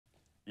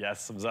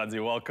Yes,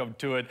 Mzansi, welcome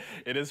to it.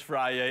 It is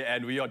Friday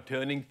and we are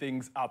turning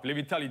things up. Let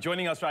me tell you,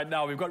 joining us right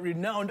now, we've got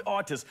renowned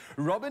artist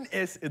Robin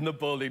S. in the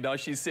building. Now,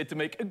 she's set to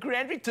make a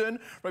grand return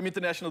from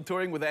international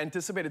touring with the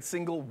anticipated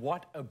single,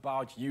 What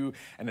About You?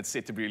 And it's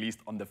set to be released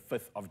on the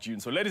 5th of June.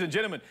 So, ladies and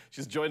gentlemen,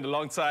 she's joined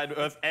alongside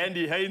with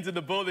Andy Haynes in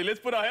the building.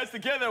 Let's put our hands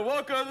together.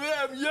 Welcome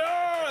them.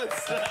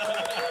 Yes!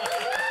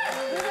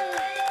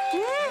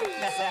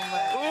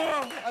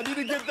 Oh, I need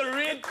to get the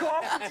red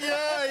carpet.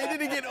 Yeah, you need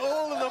to get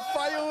all of the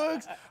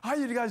fireworks. How are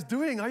you guys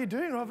doing? How are you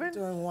doing, Robin?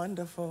 Doing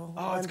wonderful.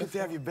 Oh, it's good to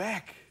have you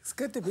back. It's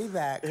good to be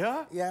back.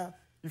 Yeah? Yeah.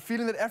 You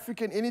feeling that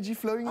African energy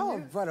flowing in you?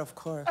 Oh, but of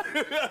course.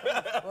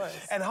 Of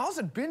course. And how's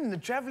it been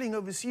traveling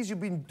overseas? You've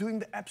been doing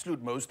the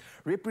absolute most,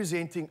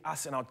 representing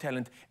us and our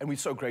talent, and we're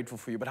so grateful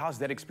for you. But how's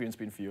that experience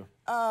been for you?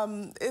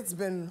 It's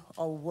been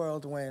a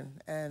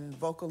whirlwind, and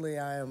vocally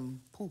I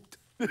am pooped.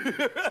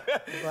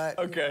 But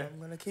okay. You know, I'm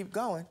going to keep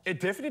going. It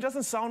definitely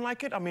doesn't sound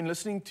like it. I mean,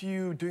 listening to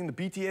you doing the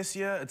BTS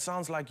here, it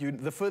sounds like you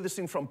the furthest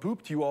thing from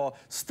pooped. You are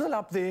still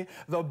up there.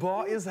 The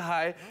bar is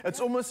high. Okay. It's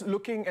almost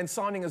looking and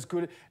sounding as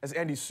good as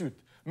Andy's suit.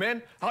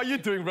 Man, how are you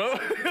doing, bro?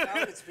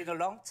 It's been a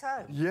long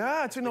time.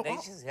 Yeah, it's been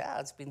ages.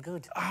 Yeah, it's been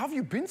good. How have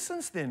you been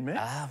since then, man?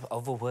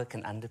 Overworked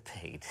and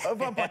underpaid.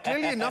 But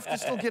clearly enough to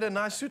still get a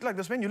nice suit like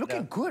this, man. You're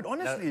looking good,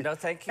 honestly. No,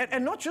 thank you.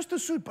 And not just the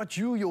suit, but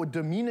you, your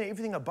demeanor,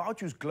 everything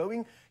about you is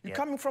glowing. You're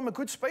coming from a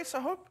good space, I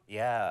hope?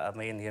 Yeah, I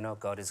mean, you know,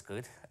 God is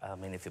good. I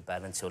mean, if you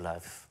balance your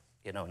life,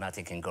 you know,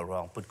 nothing can go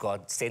wrong. Put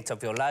God center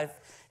of your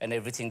life, and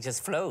everything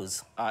just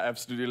flows. I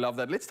absolutely love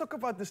that. Let's talk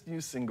about this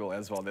new single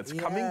as well. That's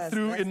coming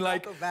through in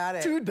like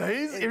 2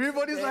 days.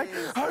 Everybody's like,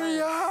 hurry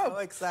up! So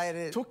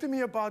excited. Talk to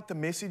me about the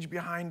message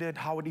behind it,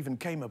 how it even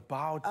came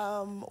about.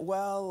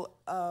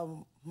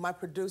 My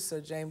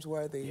producer, James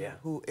Worthy,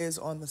 who is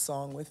on the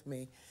song with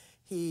me,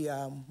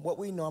 what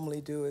we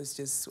normally do is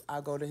just,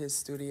 I go to his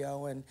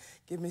studio and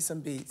give me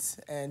some beats,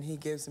 and he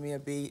gives me a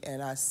beat,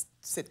 and I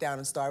sit down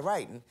and start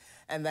writing.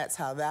 And that's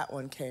how that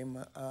one came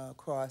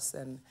across.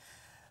 And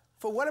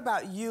for What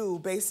About You,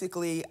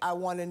 basically, I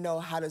want to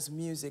know, how does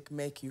music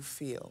make you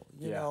feel?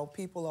 You know,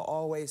 people are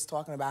always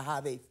talking about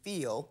how they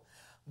feel,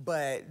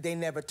 but they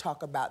never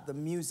talk about the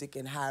music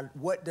and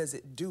what does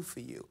it do for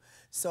you?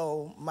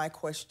 So my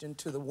question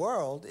to the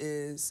world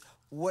is,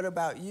 what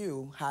about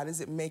you? How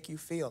does it make you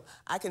feel?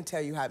 I can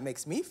tell you how it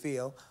makes me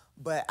feel,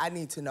 but I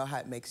need to know how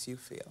it makes you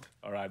feel.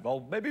 All right,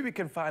 well, maybe we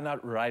can find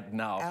out right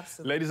now.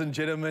 Absolutely. Ladies and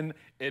gentlemen,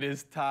 it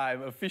is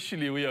time.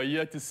 Officially, we are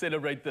here to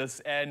celebrate this,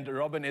 and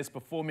Robin is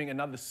performing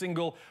another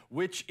single,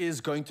 which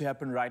is going to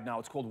happen right now.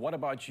 It's called What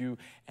About You,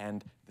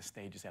 and the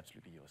stage is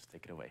absolutely yours.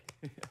 Take it away.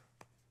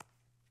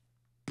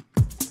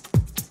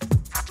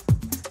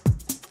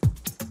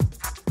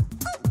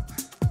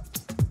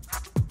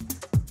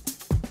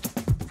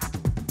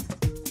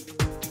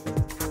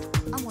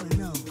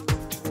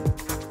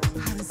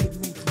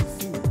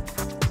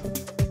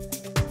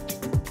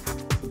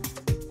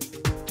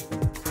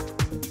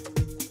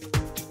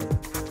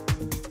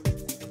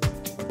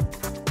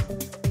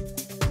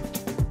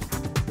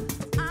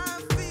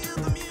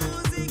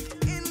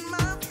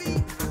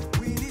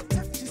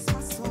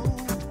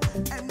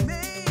 And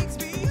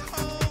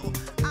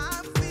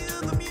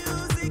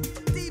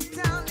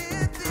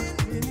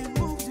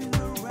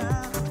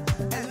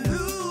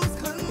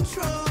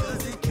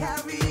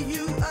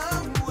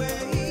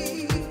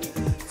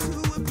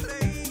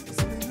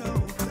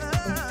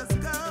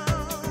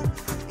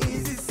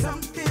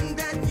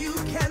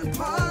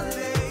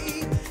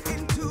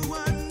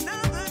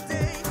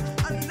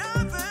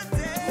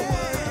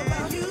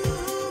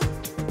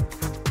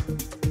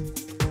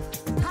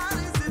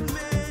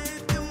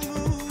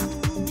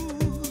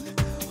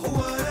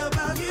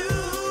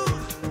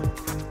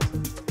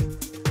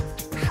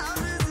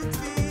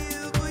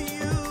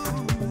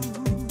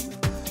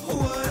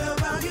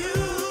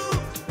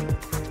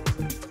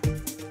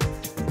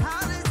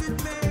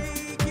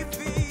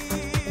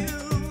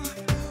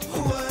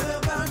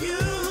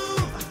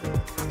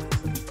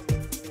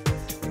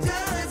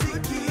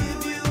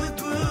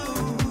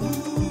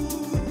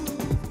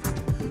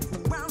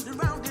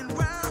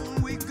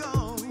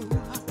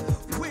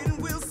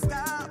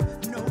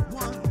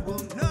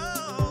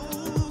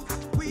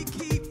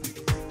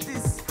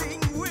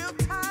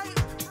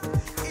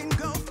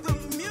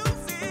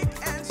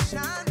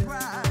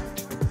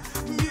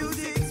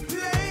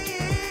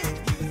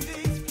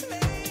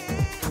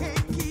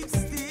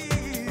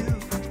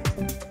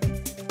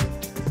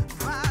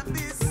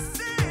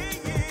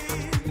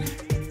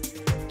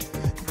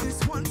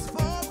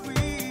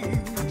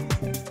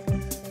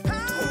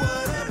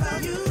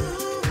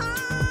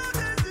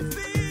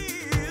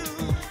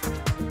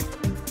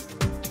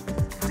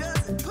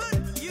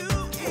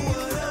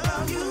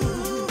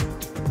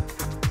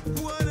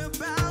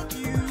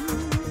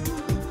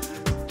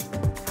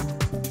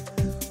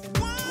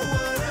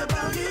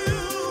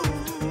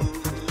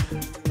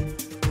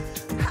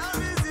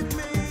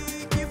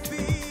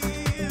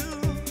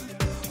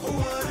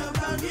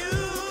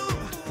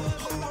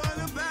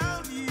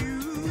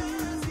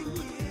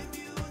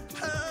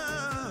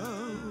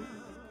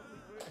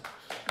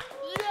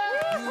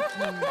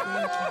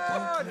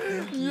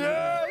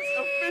Yes,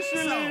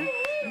 officially.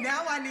 So,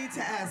 now I need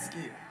to ask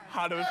you.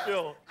 How does it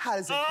feel? How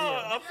does it feel?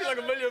 I feel like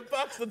 $1 million,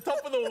 the top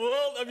of the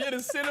world. I'm here to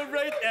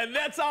celebrate, and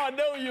that's how I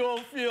know you all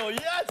feel.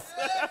 Yes!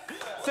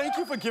 Thank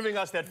you for giving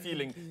us that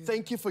feeling.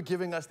 Thank you for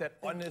giving us that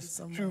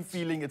honest, true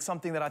feeling. It's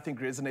something that I think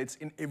resonates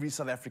in every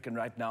South African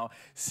right now,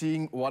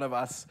 seeing one of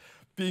us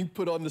being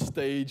put on the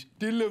stage,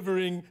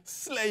 delivering,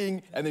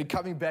 slaying, and then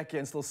coming back here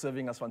and still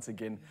serving us once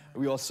again.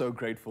 We are so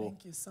grateful.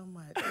 Thank you so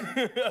much.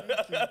 Thank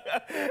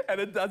you. And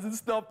it doesn't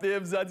stop there,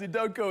 Mzansi.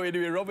 Don't go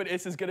anywhere. Robin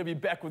S. is going to be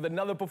back with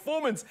another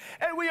performance,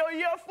 and we are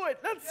here for it.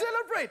 Let's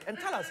celebrate. And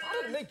tell us,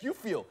 how did it make you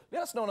feel?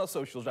 Let us know on our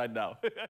socials right now.